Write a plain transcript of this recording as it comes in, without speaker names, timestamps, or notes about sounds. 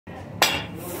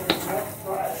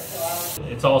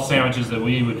It's all sandwiches that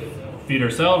we would feed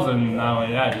ourselves, and not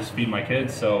only that, just feed my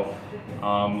kids. So,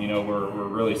 you know, we're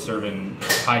really serving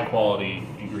high quality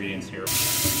ingredients here.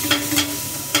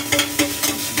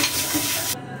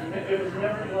 It was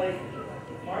never like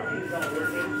marketing's not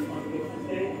working on the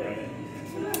same thing.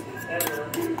 Ever,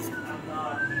 I'm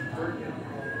not working.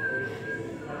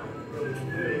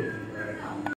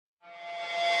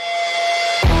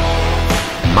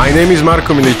 My name is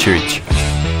Marko Milicevic.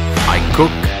 I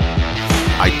cook,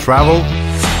 I travel,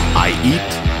 I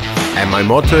eat, and my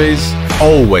motto is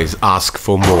always ask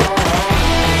for more.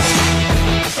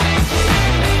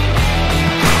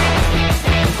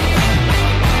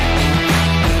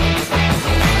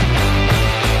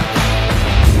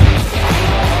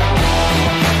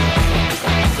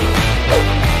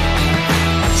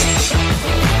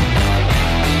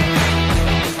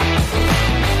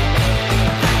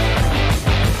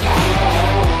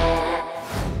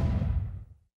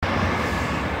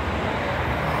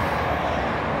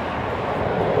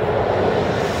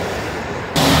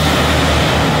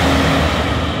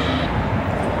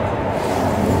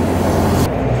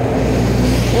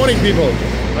 Morning people,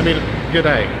 I mean good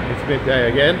day, it's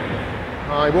midday again.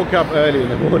 I woke up early in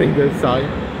the morning this time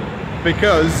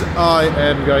because I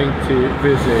am going to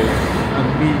visit a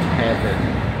meat heaven.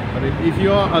 I mean, if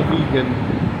you are a vegan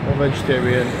or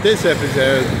vegetarian, this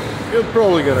episode you're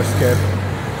probably gonna skip.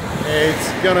 It's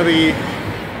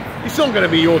not gonna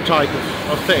be your type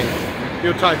of thing,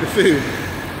 your type of food,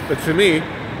 but for me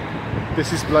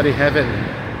this is bloody heaven.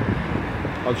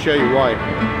 I'll show you why.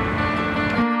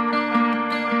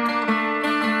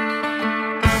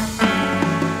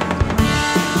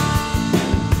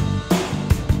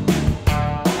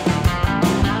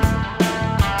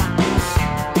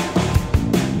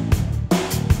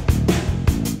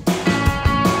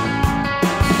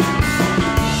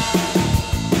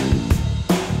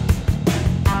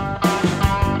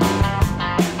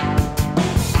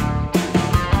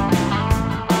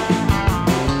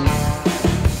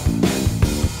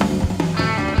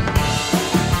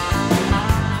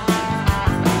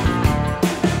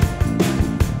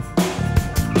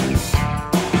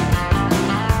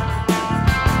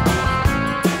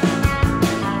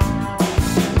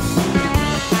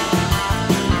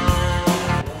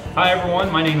 Hi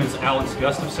everyone, my name is Alex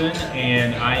Gustafson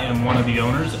and I am one of the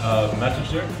owners of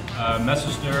Messenger.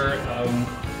 Messenger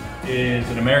is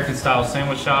an American style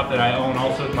sandwich shop that I own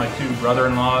also with my two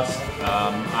brother-in-laws.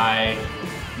 I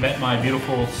met my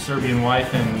beautiful Serbian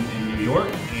wife in New York,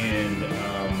 and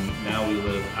now we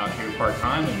live out here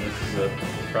part-time, and this is a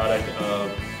product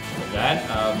of that.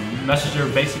 Messenger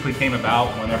basically came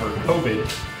about whenever COVID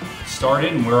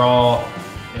started, and we're all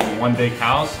in one big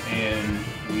house, and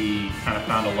we kind of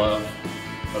found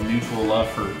a mutual love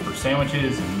for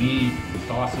sandwiches and meat and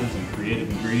sauces and creative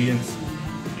ingredients,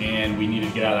 and we needed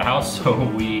to get out of the house, so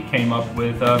we came up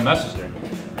with Messenger.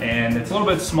 And it's a little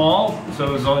bit small,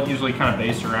 so it's usually kind of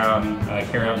based around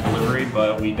carry-out and delivery,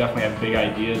 but we definitely have big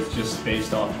ideas just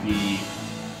based off the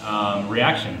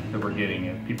reaction that we're getting.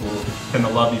 And people tend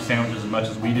to love these sandwiches as much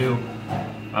as we do.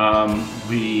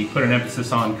 We put an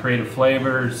emphasis on creative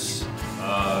flavors,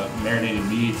 marinated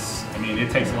meats. I mean,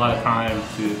 it takes a lot of time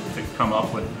to come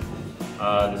up with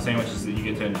the sandwiches that you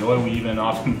get to enjoy. We even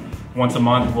often, once a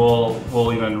month,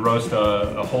 we'll even roast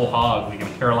a whole hog. We get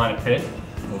a Carolina pit.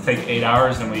 It'll take 8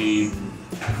 hours, and we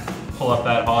pull up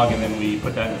that hog, and then we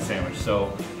put that in the sandwich.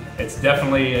 So it's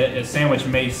definitely, a sandwich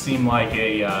may seem like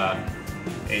a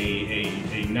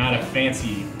not a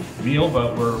fancy meal,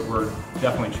 but we're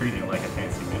definitely treating it like a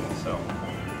fancy meal. So,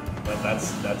 but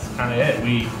that's kind of it.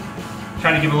 We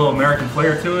trying to give a little American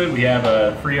flair to it. We have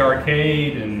a free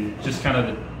arcade, and just kind of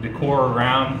the decor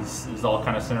around is all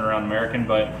kind of centered around American.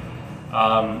 But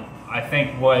I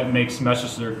think what makes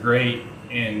Messenger great,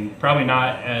 and probably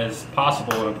not as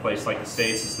possible in a place like the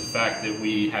States, is the fact that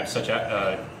we have such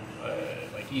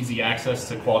like easy access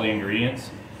to quality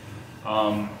ingredients.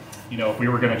 You know, if we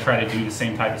were going to try to do the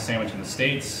same type of sandwich in the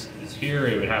States as here,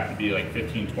 it would have to be like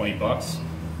 15-20 bucks.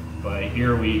 But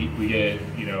here we get,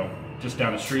 you know, just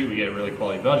down the street we get really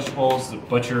quality vegetables. The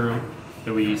butcher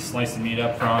that we slice the meat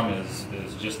up from is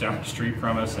just down the street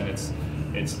from us, and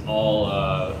it's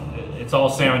all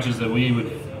sandwiches that we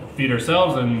would feed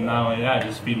ourselves, and not only that,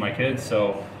 just feed my kids.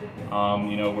 So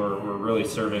you know, we're really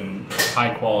serving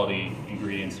high quality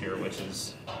ingredients here, which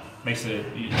makes it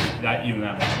even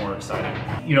that much more exciting.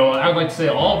 You know, I would like to say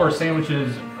all of our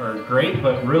sandwiches are great,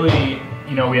 but really,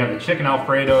 you know, we have the chicken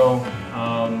Alfredo,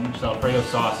 which Alfredo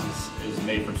sauce is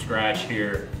made from scratch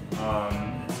here.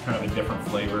 It's kind of a different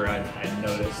flavor, I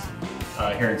noticed.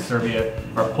 here in Serbia.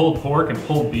 Our pulled pork and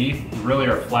pulled beef really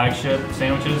are flagship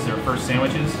sandwiches. They're first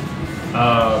sandwiches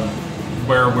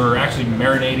where we're actually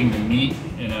marinating the meat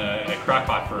in a crock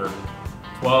pot for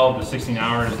 12 to 16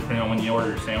 hours, depending on when you order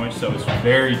your sandwich. So it's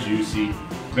very juicy,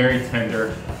 very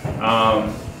tender.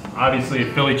 Obviously,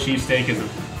 a Philly cheesesteak is a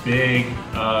big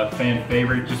fan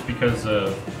favorite just because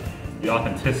of the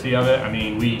authenticity of it. I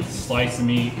mean, we slice the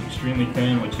meat extremely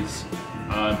thin, which is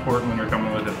important when you're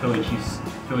coming with a Philly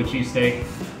cheesesteak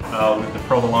with the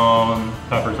provolone,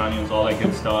 peppers, onions, all that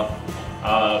good stuff.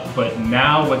 But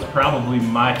now what's probably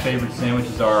my favorite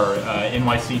sandwiches are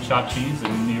NYC chopped cheese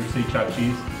and New York City chopped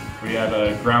cheese. We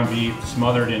have ground beef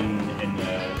smothered in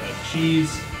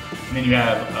cheese, and then you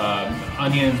have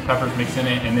onions, peppers mixed in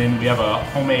it, and then we have a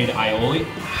homemade aioli,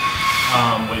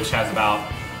 which has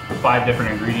about 5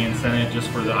 different ingredients in it just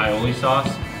for the aioli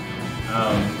sauce.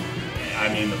 I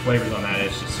mean, the flavors on that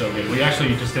is just so good. We actually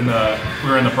we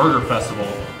were in the burger festival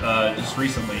just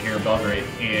recently here in Belgrade,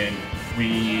 and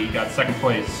we got 2nd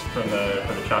place for the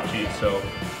chopped cheese. So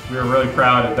we were really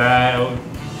proud of that.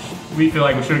 We feel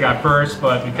like we should have got 1st,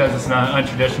 but because it's not an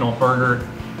untraditional burger,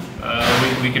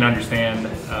 we can understand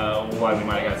why we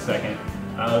might have got 2nd.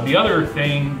 The other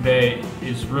thing that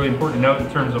is really important to note in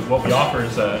terms of what we offer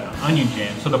is onion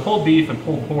jam. So the pulled beef and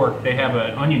pulled pork, they have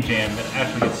an onion jam that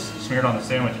actually gets smeared on the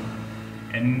sandwich.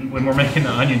 And when we're making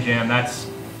the onion jam, that's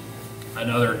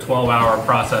another 12-hour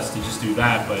process to just do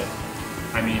that. But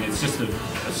I mean, it's just a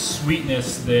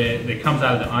sweetness that comes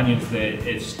out of the onions that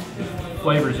the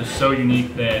flavor is just so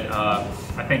unique that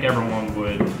I think everyone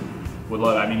would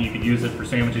love it. I mean, you could use it for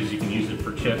sandwiches, you can use it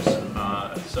for chips.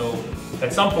 So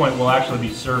at some point, we'll actually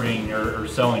be serving or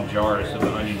selling jars of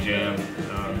the onion jam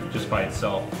just by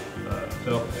itself.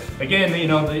 So again, you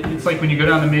know, it's like when you go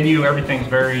down the menu, everything's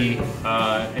very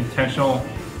intentional,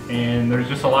 and there's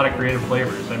just a lot of creative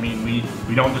flavors. I mean,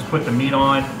 we don't just put the meat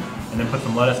on and then put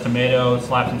some lettuce, tomato,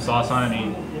 slap some sauce on. I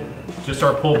mean, just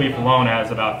our pulled beef alone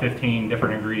has about 15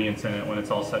 different ingredients in it when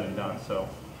it's all said and done. So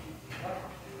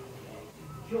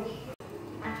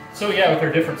yeah, with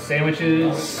our different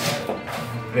sandwiches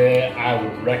that I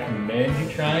would recommend you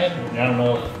try it. I don't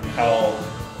know how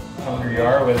hungry you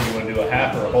are, whether you want to do a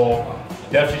half or a whole.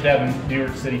 Definitely should have New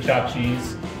York City chopped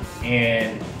cheese,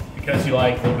 and because you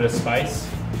like a little bit of spice,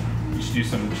 you should do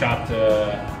some chopped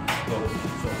little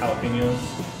jalapenos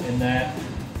in that.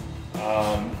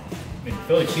 I mean,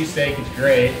 Philly cheesesteak is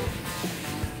great,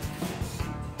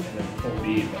 and then pulled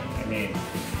beef. I mean,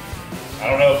 I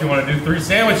don't know if you want to do 3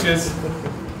 sandwiches.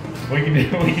 We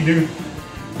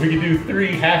can do 3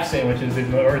 half sandwiches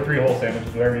or 3 whole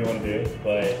sandwiches, whatever you want to do.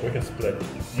 But We can split.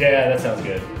 yeah, that sounds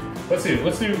good. Let's do 3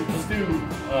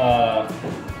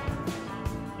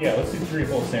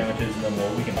 whole sandwiches, and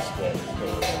then we can split.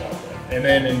 And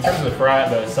then in terms of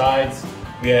the sides,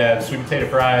 we have sweet potato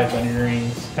fries, onion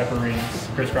rings, pepper rings,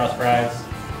 crisscross fries.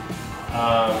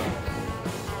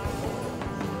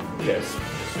 Yes,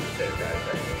 sweet potato fries,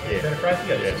 right? Yeah. Potato fries?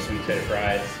 Yeah, sweet potato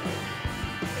fries.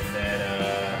 And then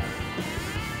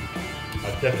I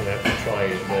definitely have to try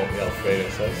the Alfredo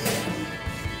sauce.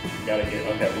 gotta get,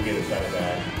 okay, we'll get inside of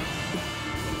that.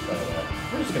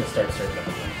 We're just gonna start serving up a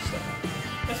bunch of stuff.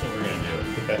 That's what we're gonna do.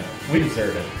 Okay. We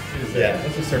deserve it. Yeah.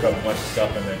 Let's just serve up a bunch of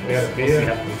stuff and then We have a beer.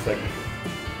 It's like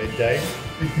midday.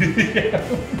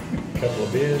 A couple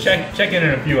of beers. check in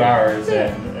a few hours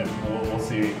and we'll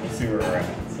see where we're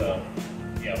at. So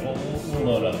yeah, we'll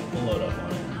load up. We'll load up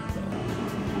on it.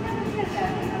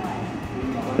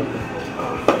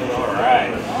 All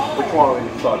right. Which one will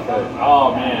you start first?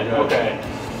 Oh man. Okay.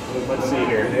 Let's see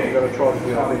here. We're going to try to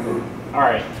do All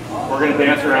right, we're gonna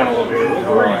dance around a little bit.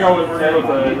 We're gonna go with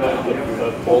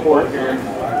the pulled pork here.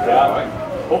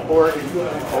 Yeah, pulled pork.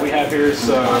 What we have here is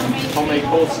homemade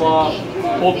coleslaw,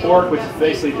 pulled pork, which has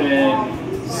basically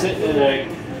been sitting in a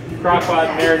crock pot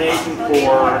marination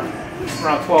for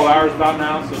around 12 hours about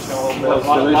now, so it's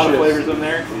got a lot of flavors in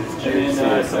there. And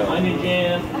then some onion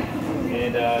jam,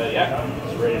 and yeah, I'm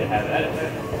just ready to have that.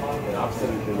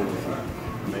 Absolutely delicious.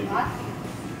 Amazing.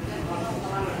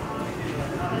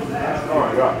 Oh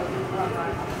my god.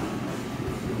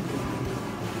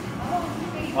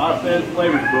 A lot of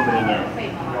flavors moving in there.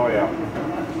 Oh yeah.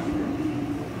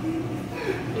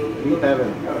 Meat heaven.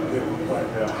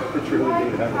 Yeah. It's really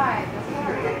meat heaven.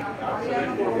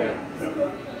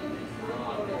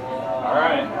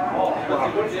 Alright.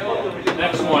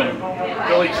 Next one.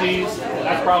 Philly cheese.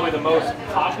 That's probably the most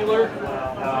popular.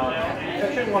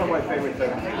 Actually one of my favorite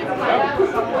things.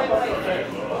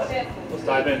 Let's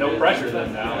dive in. No pressure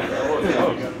then now.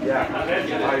 Yeah.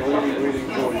 I really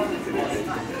enjoy it.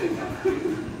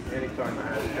 Anytime I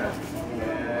have a chance.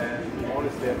 And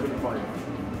honestly, I couldn't find it.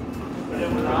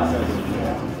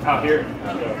 Out here.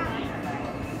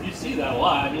 You see that a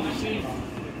lot. I mean, you see,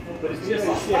 but it's just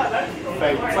it's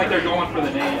like they're going for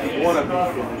the name. One of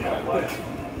these.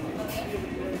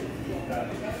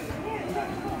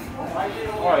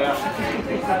 Oh yeah.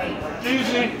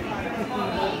 Easy.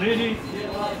 Easy.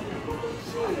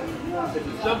 It's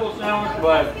a simple sandwich,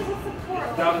 but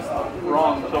it's done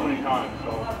wrong so many times.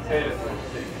 So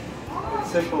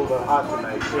It's simple but hard to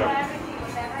make. yeah.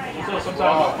 So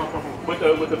sometimes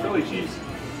with the Philly cheese,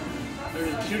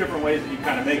 there's two different ways that you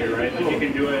kind of make it, right? Like you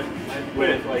can do it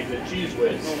with like the cheese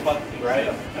whiz, right?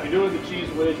 You can do it with the cheese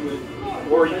whiz,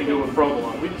 or you can do it with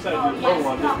provolone. We decided to do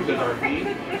provolone just because our meat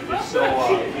is so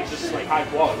it's just like high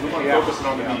quality. We want to focus it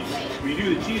on the meat. When you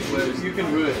do the cheese whiz, you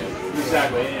can ruin it.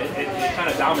 Exactly. It kind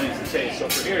of dominates the taste. So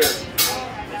for here,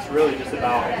 it's really just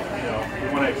about, you know, we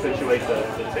want to accentuate the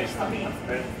taste of the meat.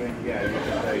 Yeah, you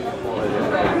can take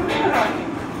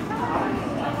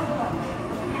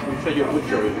you said your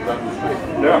butcher is down the street.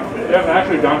 Yeah,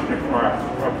 actually down the street from our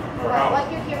house.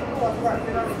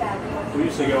 We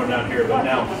used to go down here, but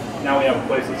now we have a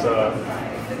place that's a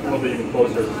little bit even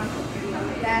closer to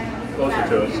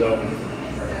us. So,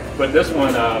 but this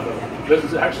one, this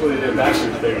is actually the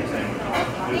ambassador's favorite sandwich.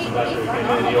 This ambassador came in,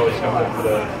 and he always comes in for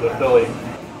the Philly.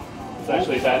 It's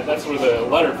actually that's where the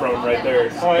letter from right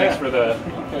there. Oh, yeah. Thanks for the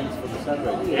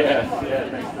sandwich. yeah,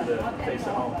 thanks for the taste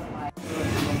at home.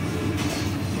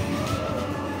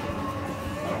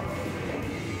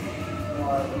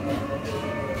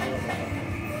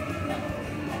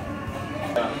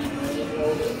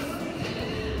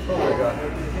 Oh my god.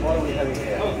 What are we having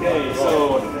here? Okay,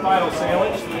 so the final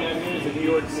sandwich we have here is a New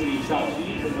York City chopped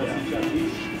cheese and West chopped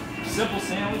cheese. Simple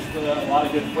sandwich, but a lot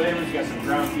of good flavors. You got some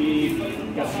ground beef,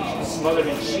 you got some smothered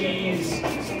in cheese,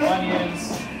 some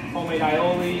onions, homemade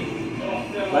aioli,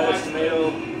 lettuce,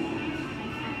 tomato.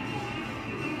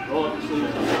 Roll up your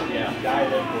sleeves. Yeah,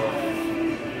 diet it for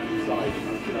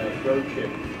Road chip.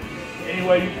 any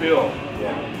way you feel.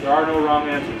 Yeah. There are no wrong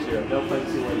answers here. No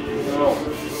fancy way to do it. No.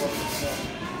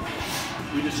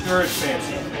 We discourage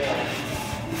fancy.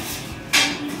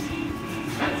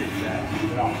 That's exactly.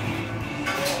 Yeah.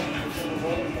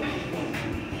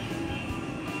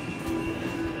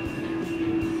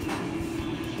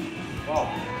 Oh.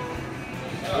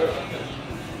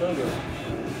 So good.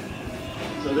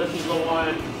 So this is the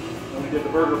one when we did the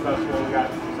burger festival. We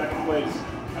got second place.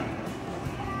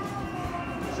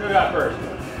 Should have got first.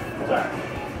 Sorry.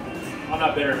 I'm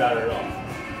not bitter about it at all.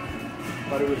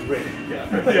 But it was great. Yeah,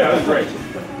 yeah, it was great.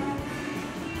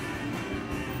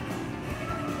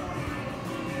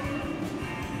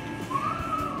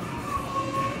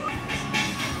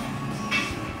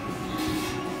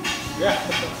 Yeah,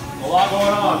 a lot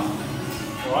going on.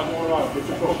 A lot going on. It's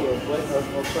appropriate.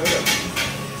 I'll try it.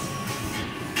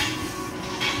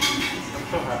 I'm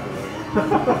so happy right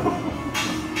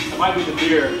now. It might be the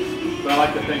beer, but I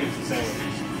like to think it's the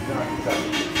sandwiches. Yeah,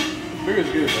 exactly. Beer is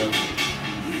good though.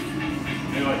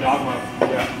 You know, Dogma,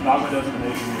 yeah, Dogma does an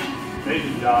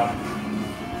amazing job.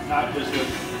 Not just with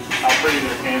how pretty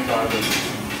their cans are, but the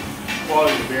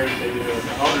quality of the beer that they do. And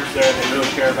the owners there, they really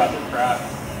care about their craft.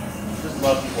 Just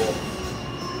love people.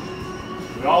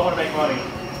 We all want to make money,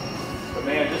 but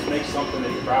man, just make something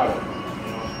that you're proud of.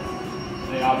 You know,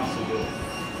 and they obviously do.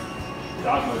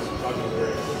 Dogma's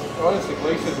great. Honestly,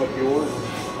 places like yours,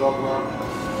 Dogma,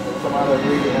 some other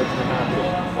really makes me happy.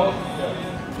 Well,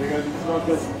 yeah. Because it's not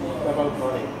just about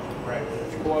money. Right.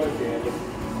 It's quality and just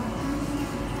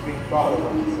being proud of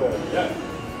what you said.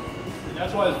 Yeah. And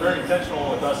that's why it's very intentional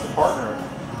with us to partner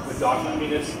with Dogma. I mean,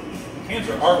 the cans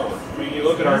are artwork. I mean, you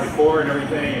look at our decor and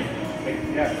everything,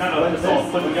 and kind of it's all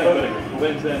put together, but it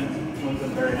blends in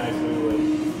very nicely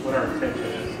with what our intention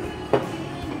is.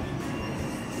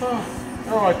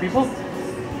 All right, people.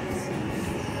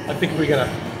 I think we're gonna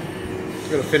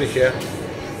finish here.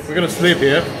 We're gonna sleep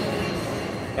here.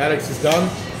 Alex is done.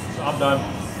 I'm done.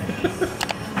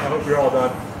 I hope you're all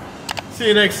done. See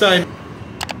you next time.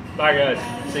 Bye,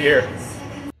 guys. See you here.